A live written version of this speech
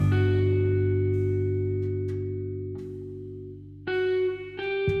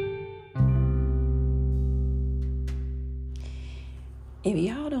If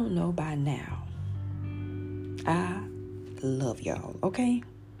y'all don't know by now, I love y'all, okay?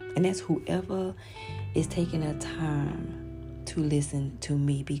 And that's whoever is taking the time to listen to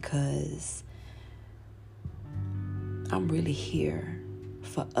me, because I'm really here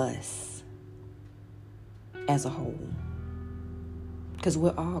for us as a whole. Because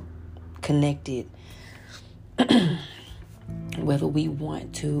we're all connected, whether we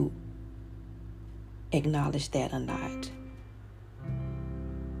want to acknowledge that or not.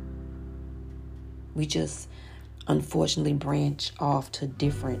 We just unfortunately branch off to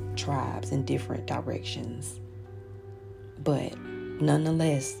different tribes in different directions. But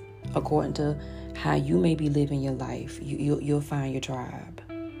nonetheless, according to how you may be living your life, you'll find your tribe.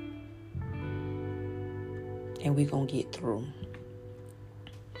 And we're going to get through.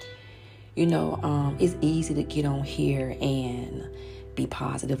 It's easy to get on here and be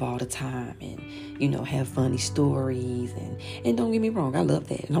positive all the time and, have funny stories. And don't get me wrong, I love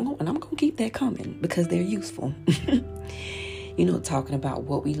that. And I'm going to keep that coming because they're useful. Talking about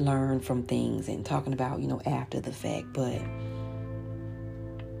what we learn from things and talking about, after the fact. But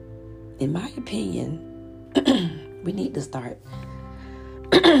in my opinion, we need to start,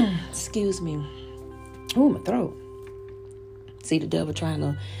 excuse me. Oh, my throat. See the devil trying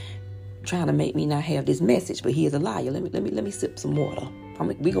to make me not have this message, but he is a liar. Let me sip some water.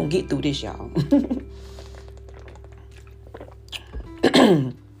 We're going to get through this, y'all.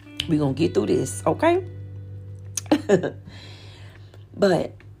 We're going to get through this, okay?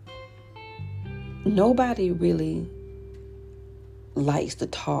 But nobody really likes to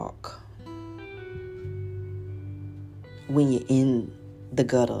talk when you're in the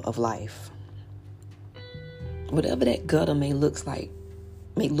gutter of life. Whatever that gutter may look like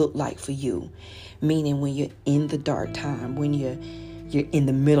for you, meaning when you're in the dark time, when you're in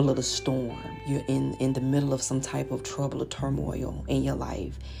the middle of the storm, you're in the middle of some type of trouble or turmoil in your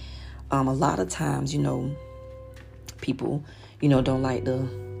life. A lot of times, people, don't like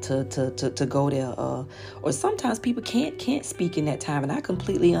to go there, or sometimes people can't speak in that time, and I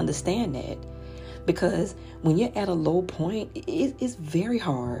completely understand that, because when you're at a low point, it's very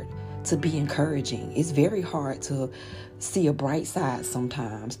hard to be encouraging. It's very hard to see a bright side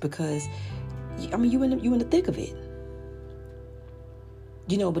sometimes, because you in the thick of it.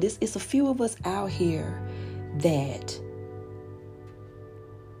 But it's a few of us out here that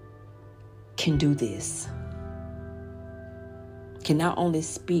can do this. Can not only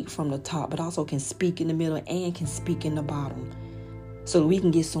speak from the top, but also can speak in the middle and can speak in the bottom. So we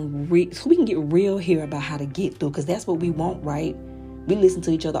can get so we can get real here about how to get through, because that's what we want, right? We listen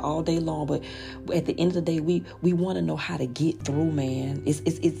to each other all day long, but at the end of the day, we want to know how to get through, man.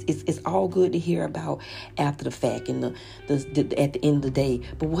 It's all good to hear about after the fact and the at the end of the day.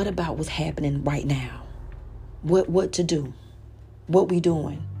 But what about what's happening right now? What to do? What we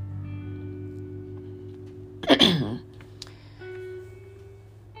doing?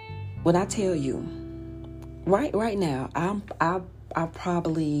 When I tell you, right now, I'm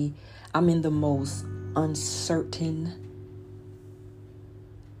in the most uncertain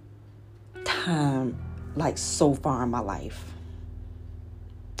time, like, so far in my life.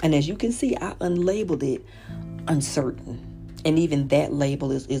 And as you can see, I unlabeled it uncertain, and even that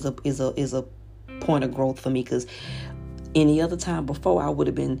label is a point of growth for me, because any other time before I would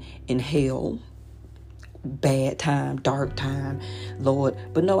have been in hell, bad time, dark time, Lord.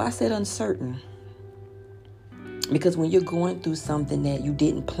 But no, I said uncertain. Because when you're going through something that you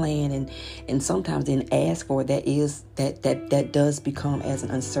didn't plan and sometimes didn't ask for, that does become as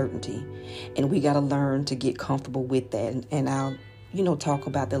an uncertainty. And we got to learn to get comfortable with that. And I'll, talk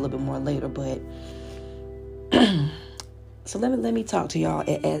about that a little bit more later. But so let me talk to y'all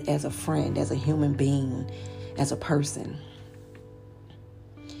as a friend, as a human being, as a person.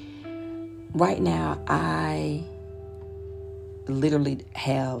 Right now, I literally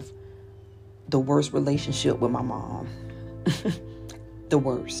have the worst relationship with my mom. The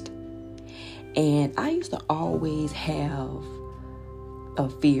worst. And I used to always have a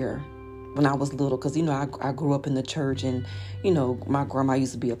fear when I was little, because, I grew up in the church, and, my grandma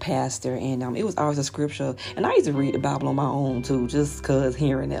used to be a pastor, and it was always a scripture. And I used to read the Bible on my own, too, just because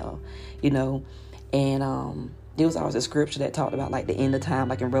here and there, and there was always a scripture that talked about, like, the end of time,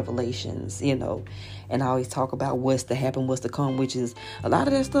 like in Revelations, and I always talk about what's to happen, what's to come, which is a lot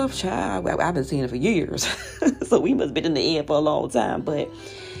of that stuff, child, I've been seeing it for years. So we must have been in the end for a long time. But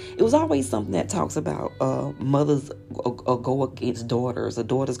it was always something that talks about mothers go against daughters, or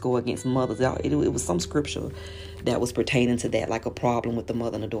daughters go against mothers. It was some scripture that was pertaining to that, like a problem with the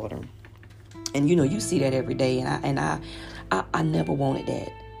mother and the daughter. And, you see that every day. And I never wanted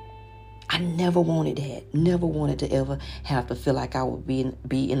that. I never wanted that. Never wanted to ever have to feel like I would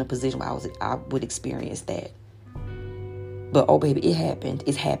be in a position where I would experience that. But oh baby, it happened.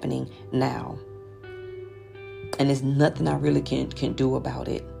 It's happening now. And there's nothing I really can do about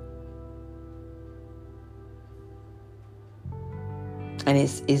it. And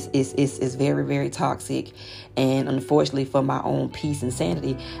it's very, very toxic. And unfortunately, for my own peace and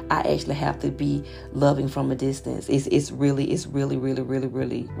sanity, I actually have to be loving from a distance. It's really,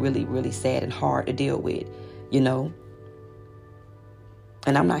 really sad and hard to deal with, you know.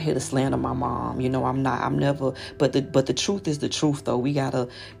 And I'm not here to slander my mom, you know. I'm never. But the truth is the truth, though. We gotta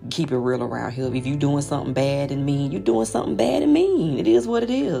keep it real around here. If you doing something bad and mean, you doing something bad and mean. It is what it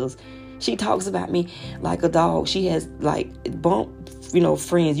is. She talks about me like a dog. She has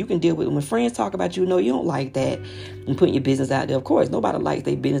friends you can deal with. When friends talk about you, you don't like that and putting your business out there. Of course, nobody likes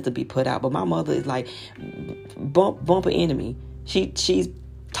their business to be put out. But my mother is like bumper enemy. She's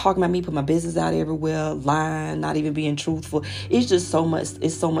talking about me, put my business out everywhere, lying, not even being truthful. It's just so much.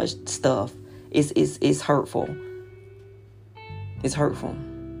 It's so much stuff. It's hurtful. It's hurtful.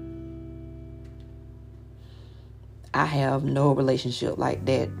 I have no relationship like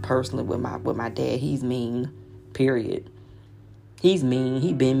that personally with my dad. He's mean, period. He's mean.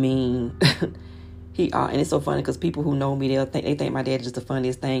 He been mean. And it's so funny because people who know me, they think my dad is just the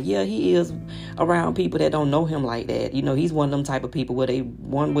funniest thing. Yeah, he is around people that don't know him like that. You know, he's one of them type of people where they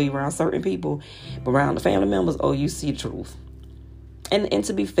one way around certain people, but around the family members, oh, you see the truth. And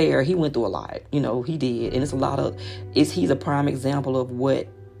to be fair, he went through a lot. You know, he did, and he's a prime example of what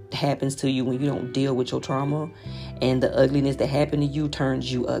happens to you when you don't deal with your trauma, and the ugliness that happened to you turns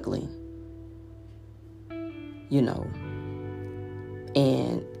you ugly, you know.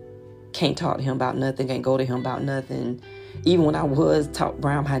 And can't talk to him about nothing, can't go to him about nothing. Even when I was talking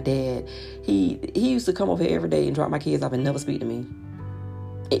around my dad, he used to come over here every day and drop my kids off and never speak to me.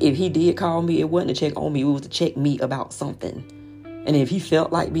 If he did call me, it wasn't to check on me, it was to check me about something. And if he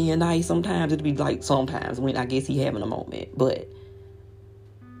felt like being nice, sometimes it'd be like sometimes when I guess he having a moment, but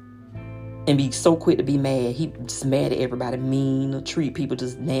and be so quick to be mad. He just mad at everybody, mean, treat people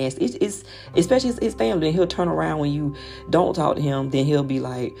just nasty. It's especially his family. Then he'll turn around when you don't talk to him. Then he'll be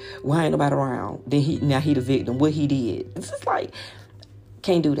like, "Why ain't nobody around?" Then he the victim. What he did. It's just like,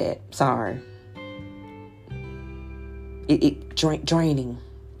 can't do that. Sorry. It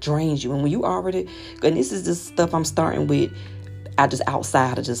drains you. And when you already, and this is just stuff I'm starting with, just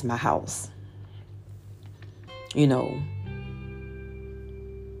outside of just my house. You know.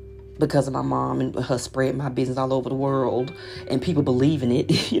 Because of my mom and her spreading my business all over the world and people believing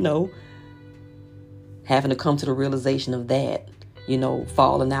it, you know, having to come to the realization of that, you know,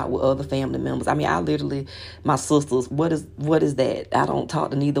 falling out with other family members. I mean, my sisters, what is that? I don't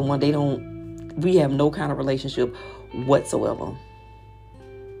talk to neither one. We have no kind of relationship whatsoever.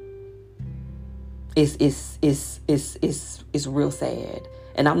 It's real sad.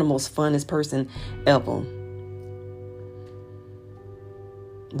 And I'm the most funnest person ever.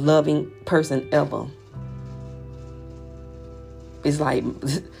 Loving person ever. It's like,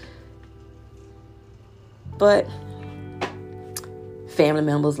 but family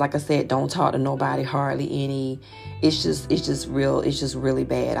members, like I said, don't talk to nobody, hardly any. It's just really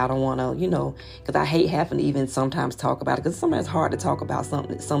bad. I don't want to, you know, because I hate having to even sometimes talk about it, because sometimes it's hard to talk about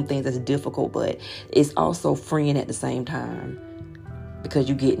some things that's difficult, but it's also freeing at the same time because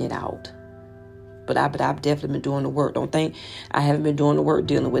you're getting it out. But I've definitely been doing the work. Don't think I haven't been doing the work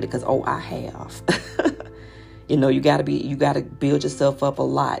dealing with it, because I have. You know, you gotta build yourself up a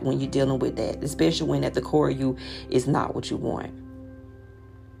lot when you're dealing with that, especially when at the core of you is not what you want.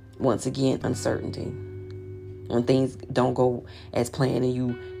 Once again, uncertainty. When things don't go as planned and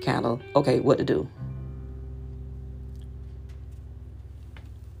you kind of, okay, what to do?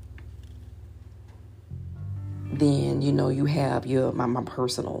 Then, you know, you have my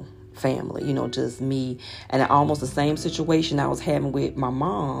personal family, you know, just me. And almost the same situation I was having with my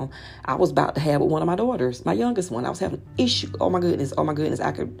mom, I was about to have with one of my daughters, my youngest one. I was having issues. Oh my goodness.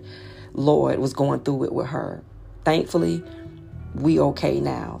 Lord was going through it with her. Thankfully, we okay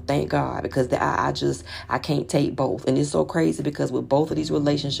now. Thank God. Because I can't take both. And it's so crazy because with both of these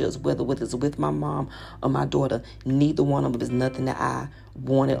relationships, whether it's with my mom or my daughter, neither one of them is nothing that I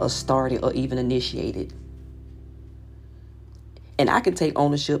wanted or started or even initiated. And I can take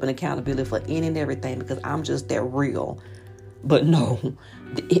ownership and accountability for any and everything because I'm just that real. But no,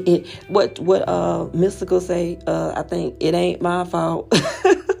 what Mystical say, I think it ain't my fault.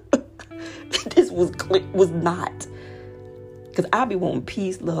 This was not. Because I be wanting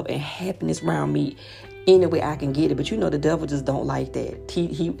peace, love, and happiness around me any way I can get it. But the devil just don't like that.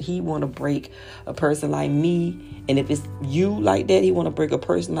 He want to break a person like me. And if it's you like that, he want to break a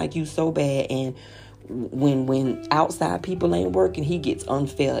person like you so bad. And when outside people ain't working, he gets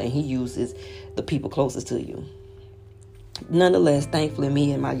unfair and he uses the people closest to you. Nonetheless, thankfully,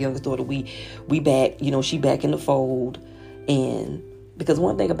 me and my youngest daughter, we back, she back in the fold. And because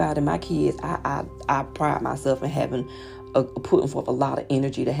one thing about it, my kids, I pride myself in having putting forth a lot of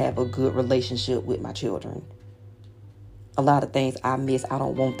energy to have a good relationship with my children. A lot of things I miss, I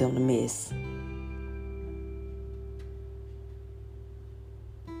don't want them to miss.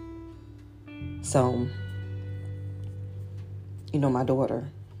 So, my daughter,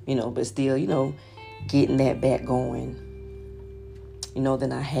 but still, getting that back going.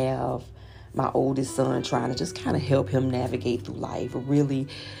 Then I have my oldest son trying to just kind of help him navigate through life, really,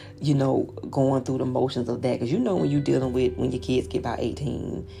 going through the motions of that. Because when you're dealing with, when your kids get about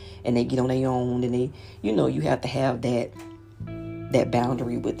 18 and they get on their own and they, you have to have that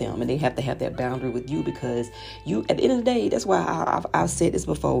boundary with them, and they have to have that boundary with you, because you, at the end of the day, that's why I've said this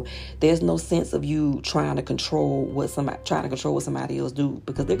before, there's no sense of you trying to control what somebody else do,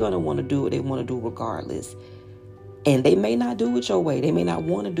 because they're going to want to do what they want to do regardless. And they may not do it your way. They may not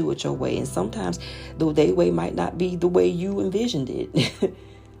want to do it your way. And sometimes their way might not be the way you envisioned it.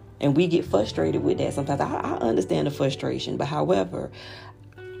 And we get frustrated with that. Sometimes I understand the frustration. But however,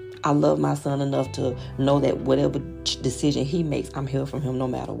 I love my son enough to know that whatever decision he makes, I'm here from him no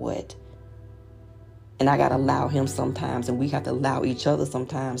matter what. And I got to allow him sometimes, and we have to allow each other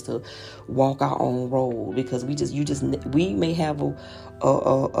sometimes to walk our own road, because we may have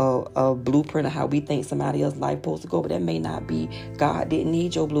a blueprint of how we think somebody else's life supposed to go, but that may not be. God didn't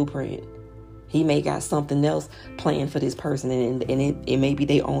need your blueprint. He may got something else planned for this person, and it may be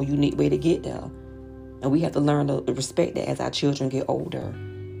their own unique way to get there. And we have to learn to respect that as our children get older.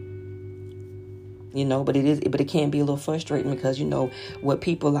 But it can be a little frustrating, because what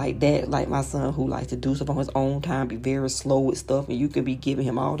people like that, like my son, who likes to do stuff on his own time, be very slow with stuff, and you could be giving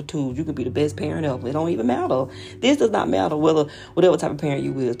him all the tools. You could be the best parent ever. It don't even matter. This does not matter whatever type of parent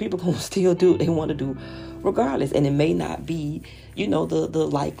you is. People gonna still do what they want to do, regardless, and it may not be, the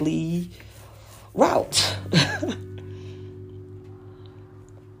likely route.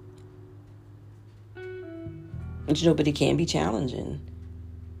 But it can be challenging.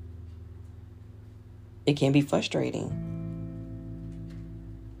 It can be frustrating.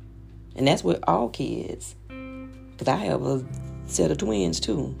 And that's with all kids. Because I have a set of twins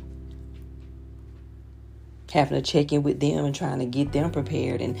too. Having to check in with them and trying to get them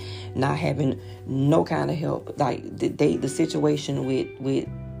prepared, and not having no kind of help. Like the situation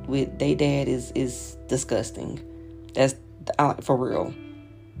with their dad is disgusting. That's for real.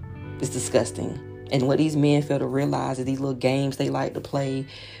 It's disgusting. And what these men fail to realize is these little games they like to play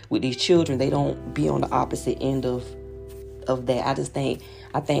with these children, they don't be on the opposite end of that.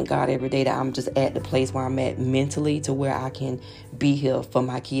 I thank God every day that I'm just at the place where I'm at mentally, to where I can be here for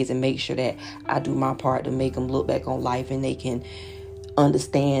my kids and make sure that I do my part to make them look back on life, and they can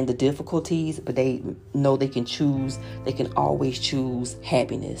understand the difficulties, but they know they can always choose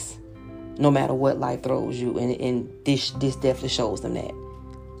happiness no matter what life throws you. And this definitely shows them that.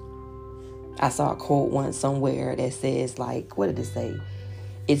 I saw a quote once somewhere that says, like, what did it say?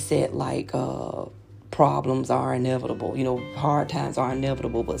 It said, like, problems are inevitable. Hard times are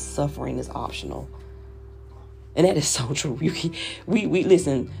inevitable, but suffering is optional. And that is so true. We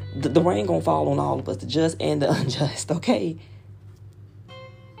listen, the rain gonna fall on all of us, the just and the unjust, okay?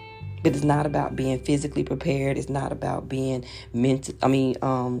 But it's not about being physically prepared. It's not about being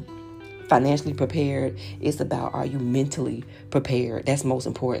financially prepared. It's about, are you mentally prepared? That's most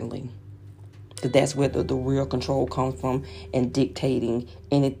importantly. Because that's where the real control comes from, and dictating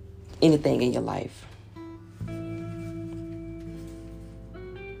anything in your life.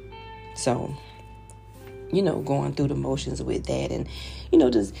 So, going through the motions with that, and,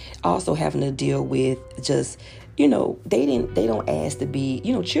 just also having to deal with just, they don't ask to be,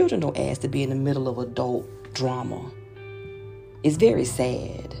 children don't ask to be in the middle of adult drama. It's very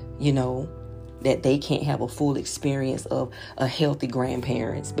sad, that they can't have a full experience of a healthy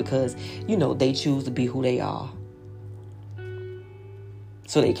grandparents, because, they choose to be who they are.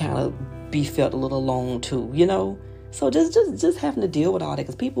 So they kind of be felt a little alone too, So just having to deal with all that,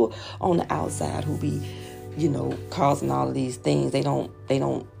 because people on the outside who be, causing all of these things, they don't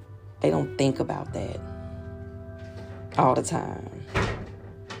think about that all the time.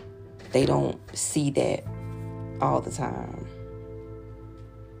 They don't see that all the time.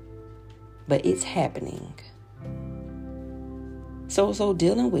 But it's happening. So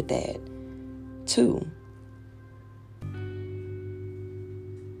dealing with that too.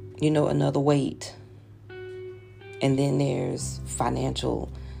 Another weight And then there's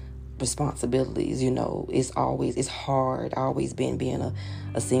financial responsibilities. It's hard always being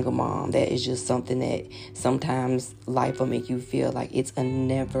a single mom. That is just something that sometimes life will make you feel like it's a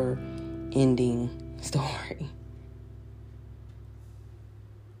never ending story.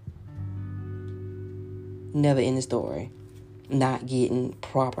 Never ending story. Not getting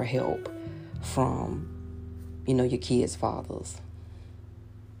proper help from your kids' fathers.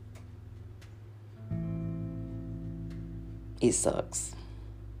 It sucks.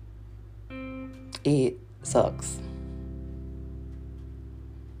 It sucks.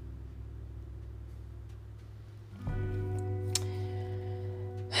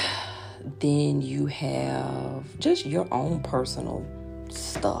 Then you have just your own personal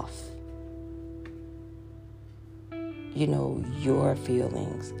stuff. Your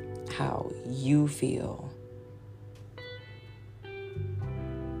feelings, how you feel.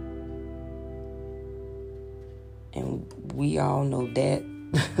 And we all know that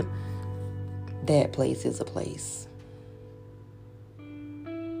that place is a place.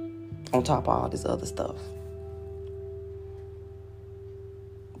 On top of all this other stuff.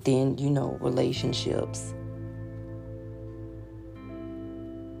 Then, relationships.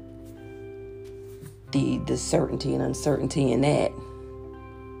 The certainty and uncertainty in that.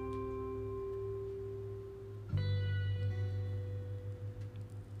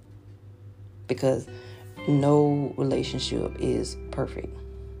 Because no relationship is perfect.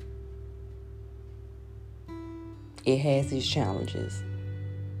 It has its challenges.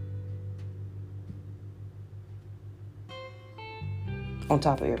 On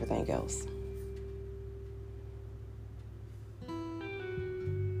top of everything else.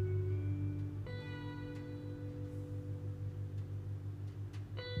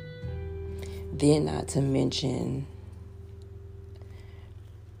 Then not to mention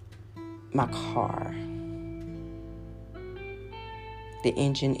my car. The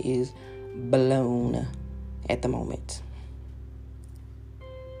engine is blown at the moment.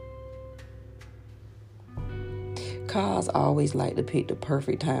 Cars always like to pick the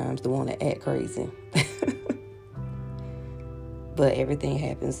perfect times to want to act crazy. But everything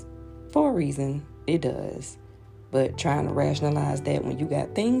happens for a reason. It does. But trying to rationalize that when you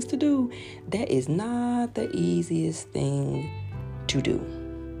got things to do, that is not the easiest thing to do.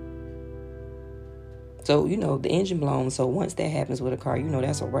 So, the engine blown. So once that happens with a car,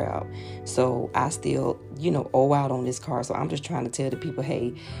 that's a wrap. So I still, owe out on this car. So I'm just trying to tell the people,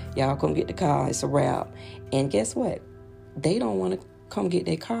 hey, y'all come get the car. It's a wrap. And guess what? They don't want to come get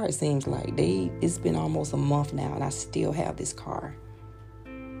their car, it seems like. It's been almost a month now and I still have this car.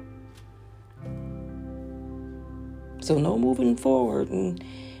 So no moving forward in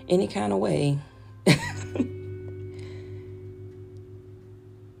any kind of way.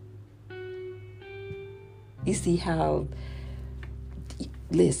 You see how,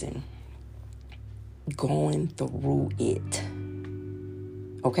 listen, going through it,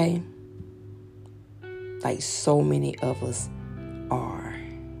 okay? Like so many of us are.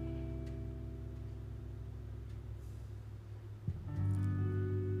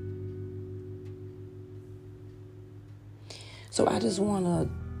 So I just want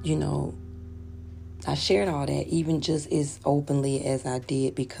to, I shared all that even just as openly as I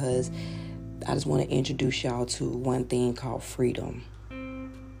did because I just want to introduce y'all to one thing called freedom.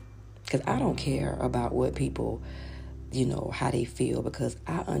 Because I don't care about what people, how they feel, because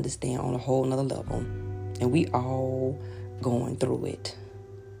I understand on a whole nother level. And we all going through it.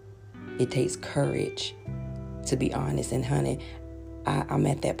 It takes courage, to be honest. And honey, I'm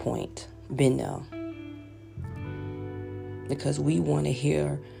at that point. Been there. Because we want to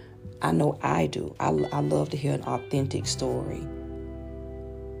hear, I know I do. I love to hear an authentic story.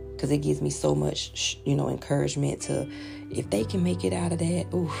 Because it gives me so much, encouragement to, if they can make it out of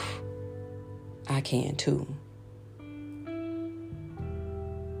that, oof, I can too.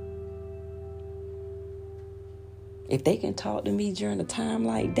 If they can talk to me during a time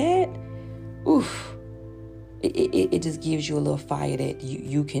like that, oof, it just gives you a little fire that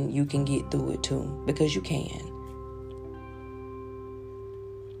you can get through it too, because you can.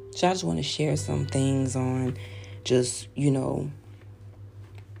 So I just want to share some things on just,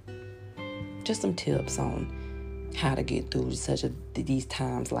 just some tips on how to get through these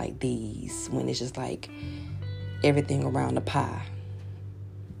times like these, when it's just like everything around the pie,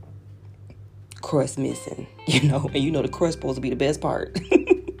 crust missing, and the crust supposed to be the best part,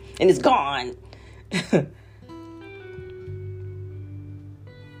 and it's gone.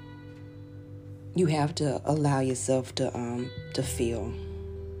 You have to allow yourself to feel,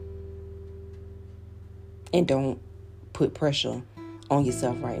 and don't put pressure on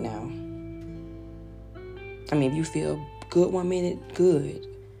yourself right now. I mean, if you feel good one minute, good.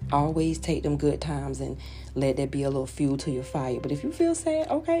 Always take them good times and let that be a little fuel to your fire. But if you feel sad,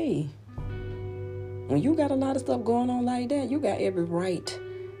 okay. When you got a lot of stuff going on like that, you got every right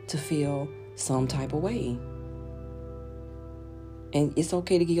to feel some type of way. And it's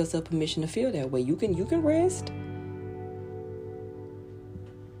okay to give yourself permission to feel that way. You can rest.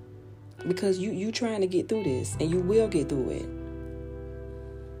 Because you trying to get through this, and you will get through it.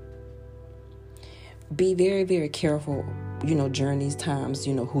 Be very, very careful, during these times,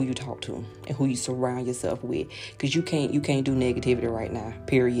 who you talk to and who you surround yourself with. Because you can't do negativity right now.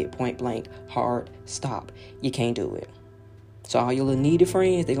 Period. Point blank. Hard. Stop. You can't do it. So all your little needy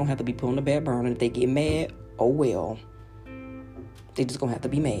friends, they're going to have to be put on the back burner. If they get mad, oh well. They just going to have to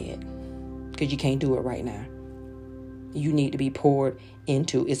be mad. Because you can't do it right now. You need to be poured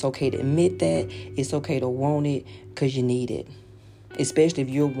into. It's okay to admit that. It's okay to want it because you need it. Especially if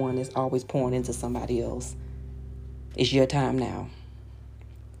you're one that's always pouring into somebody else. It's your time now.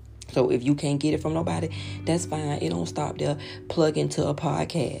 So if you can't get it from nobody, that's fine. It don't stop there. Plug into a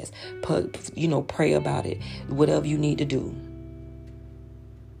podcast. Pray about it. Whatever you need to do.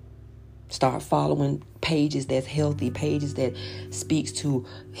 Start following pages that's healthy. Pages that speaks to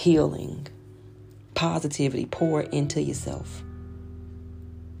healing. Positivity. Pour into yourself.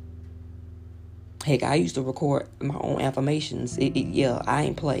 Heck, I used to record my own affirmations. I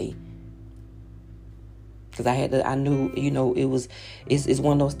ain't play. Because I knew, it's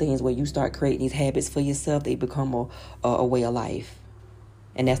one of those things where you start creating these habits for yourself. They become a way of life.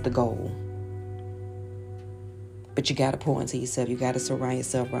 And that's the goal. But you got to pour into yourself. You got to surround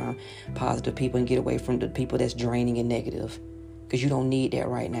yourself around positive people and get away from the people that's draining and negative. Because you don't need that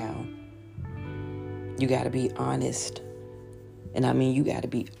right now. You got to be honest. And I mean, you got to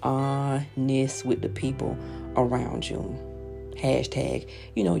be honest with the people around you. Hashtag,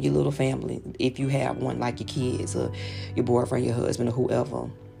 your little family. If you have one, like your kids or your boyfriend, your husband, or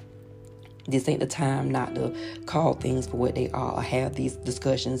whoever. This ain't the time not to call things for what they are or have these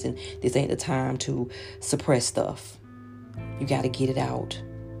discussions. And this ain't the time to suppress stuff. You got to get it out.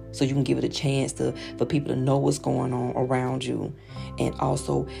 So you can give it a chance for people to know what's going on around you. And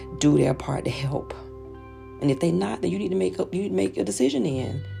also do their part to help. And if they not, then you need to make a decision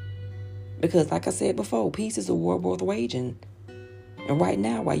in. Because like I said before, peace is a war worth waging. And right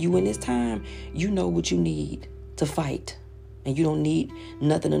now, while you in this time, you know what you need to fight. And you don't need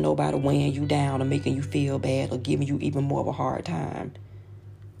nothing or nobody weighing you down or making you feel bad or giving you even more of a hard time.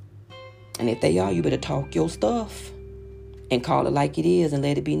 And if they are, you better talk your stuff and call it like it is and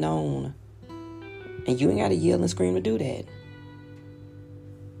let it be known. And you ain't got to yell and scream to do that.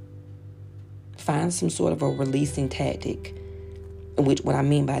 Find some sort of a releasing tactic. Which what I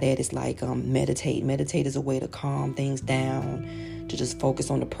mean by that is like meditate. Meditate is a way to calm things down, to just focus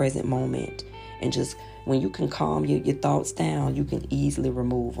on the present moment. And just when you can calm your thoughts down, you can easily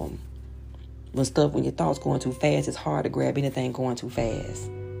remove them. When your thoughts going too fast, it's hard to grab anything going too fast.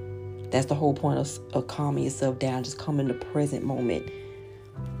 That's the whole point of calming yourself down. Just come in the present moment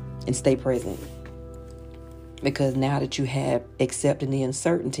and stay present. Because now that you have accepted the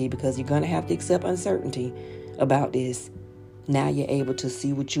uncertainty, because you're going to have to accept uncertainty about this, now you're able to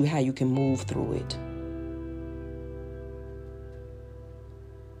see how you can move through it.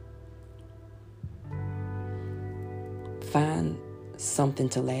 Find something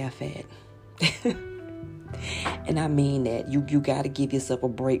to laugh at. And I mean that. You got to give yourself a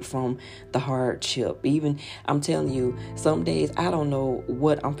break from the hardship. Even, I'm telling you, some days I don't know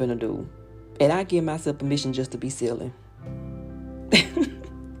what I'm finna do. And I give myself permission just to be silly.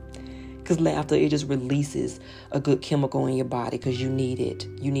 Because laughter, it just releases a good chemical in your body because you need it.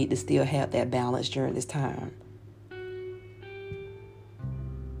 You need to still have that balance during this time.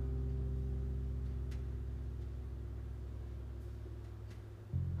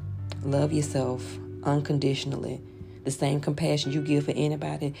 Love yourself unconditionally. The same compassion you give for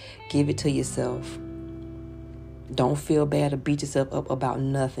anybody, give it to yourself. Don't feel bad or beat yourself up about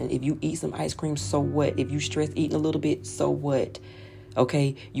nothing. If you eat some ice cream, so what? If you stress eating a little bit, so what?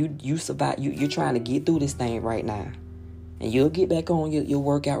 Okay, you survive. You're trying to get through this thing right now, and you'll get back on your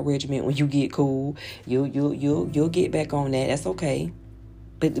workout regimen when you get cool. You'll get back on that. That's okay.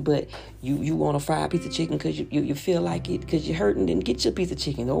 But you want a fried piece of chicken because you feel like it because you're hurting. Then get your piece of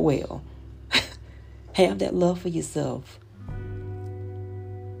chicken. Oh well. Have that love for yourself.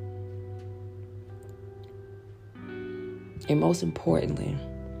 And most importantly,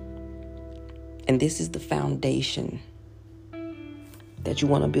 and this is the foundation that you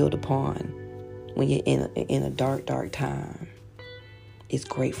want to build upon when you're in a dark, dark time, is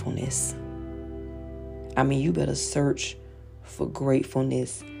gratefulness. I mean, you better search for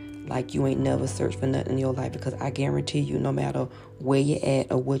gratefulness like you ain't never searched for nothing in your life, because I guarantee you, no matter where you're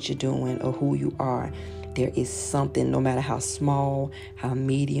at or what you're doing or who you are, there is something, no matter how small, how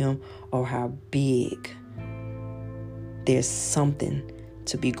medium, or how big, there's something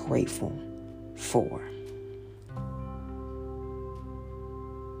to be grateful for.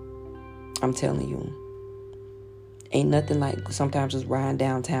 I'm telling you. Ain't nothing like sometimes just riding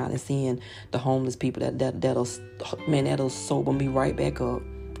downtown and seeing the homeless people that'll sober me right back up.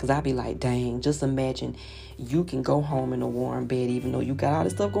 Because I be like, dang, just imagine you can go home in a warm bed even though you got all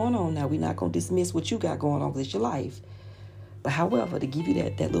this stuff going on. Now, we're not going to dismiss what you got going on because it's your life. But however, to give you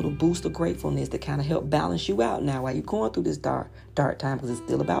that little boost of gratefulness to kind of help balance you out now while you're going through this dark time, because it's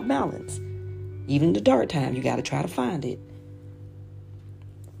still about balance. Even in the dark time, you got to try to find it.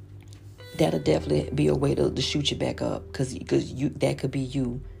 That'll definitely be a way to shoot you back up, because that could be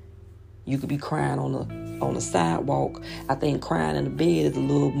you. You could be crying on the sidewalk. I think crying in the bed is a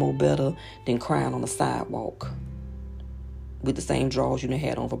little more better than crying on the sidewalk with the same drawers you done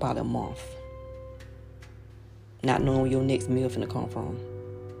had on for about a month, not knowing where your next meal finna come from.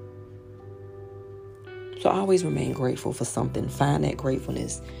 So always remain grateful for something. Find that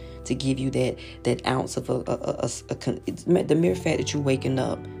gratefulness to give you that ounce of the mere fact that you're waking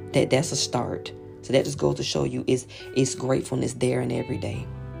up. That's a start. So that just goes to show you it's gratefulness there and every day.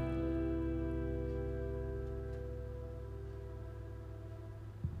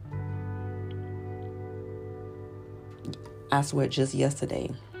 I swear, just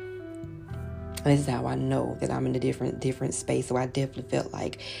yesterday, this is how I know that I'm in a different space. So I definitely felt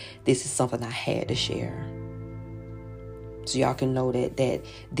like this is something I had to share. So y'all can know that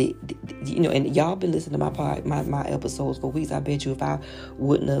and y'all been listening to my episodes for weeks. I bet you if I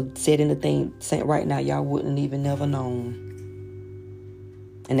wouldn't have said anything right now, y'all wouldn't even never known.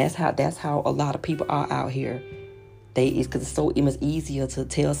 And that's how a lot of people are out here. Because it's so much easier to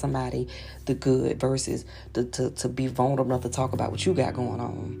tell somebody the good versus to be vulnerable enough to talk about what you got going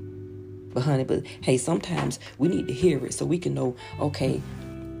on. But hey, sometimes we need to hear it so we can know, okay,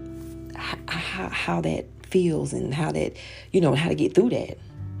 how that feels and how that, how to get through that,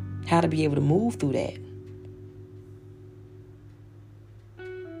 how to be able to move through that.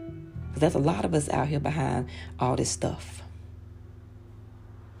 Because there's a lot of us out here behind all this stuff.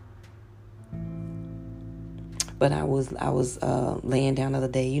 But I was laying down the other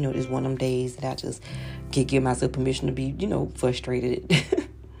day, this one of them days that I just can't give myself permission to be, frustrated.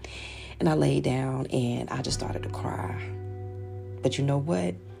 And I laid down and I just started to cry. But you know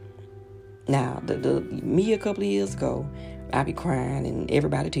what? Now, the me a couple of years ago, I be crying and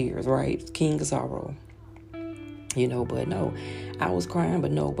everybody tears, right? King of sorrow. But no, I was crying, but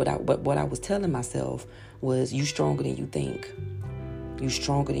no, but what I was telling myself was, you stronger than you think. You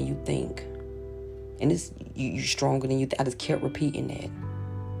stronger than you think. And it's you stronger than you think. I just kept repeating that.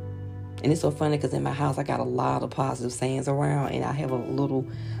 And it's so funny because in my house I got a lot of positive sayings around, and I have a little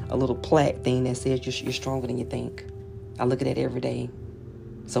plaque thing that says you're stronger than you think. I look at that every day.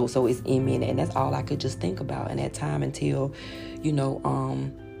 So it's in me, and that's all I could just think about in that time until,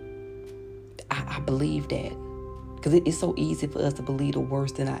 I believe that. Because it's so easy for us to believe the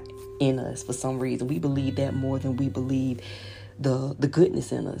worst in us for some reason. We believe that more than we believe the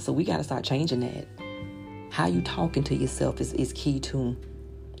goodness in us. So we got to start changing that. How you talking to yourself is key too.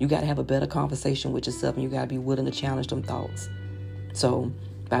 You got to have a better conversation with yourself, and you got to be willing to challenge them thoughts. So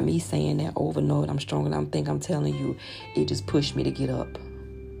by me saying that over and over, I'm stronger than I'm telling you, it just pushed me to get up.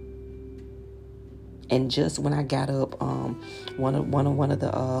 And just when I got up, one of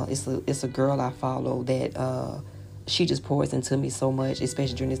the it's a girl I follow that she just pours into me so much,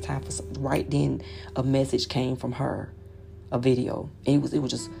 especially during this time. Right then, a message came from her, a video, and it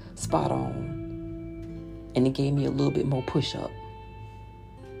was just spot on. And it gave me a little bit more push up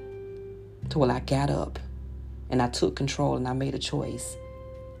to where I got up and I took control and I made a choice.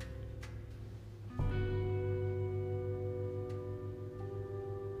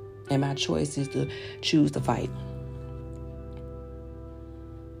 And my choice is to choose to fight.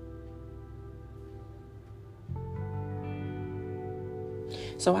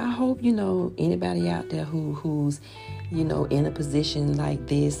 So I hope, anybody out there who's, in a position like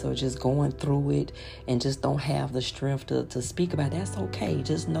this or just going through it and just don't have the strength to speak about it, that's okay.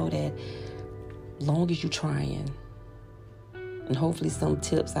 Just know that long as you're trying, and hopefully some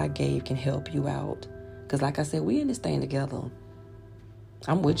tips I gave can help you out. Because like I said, we in this thing together.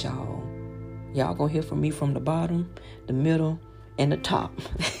 I'm with y'all. Y'all gonna hear from me from the bottom, the middle, and the top.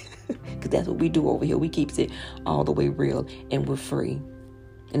 Because that's what we do over here. We keep it all the way real, and we're free.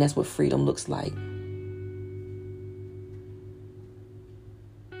 And that's what freedom looks like.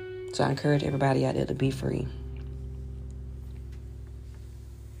 So I encourage everybody out there to be free.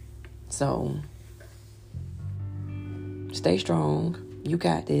 So stay strong. You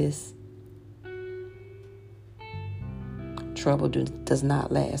got this. Trouble does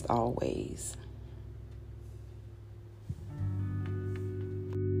not last always.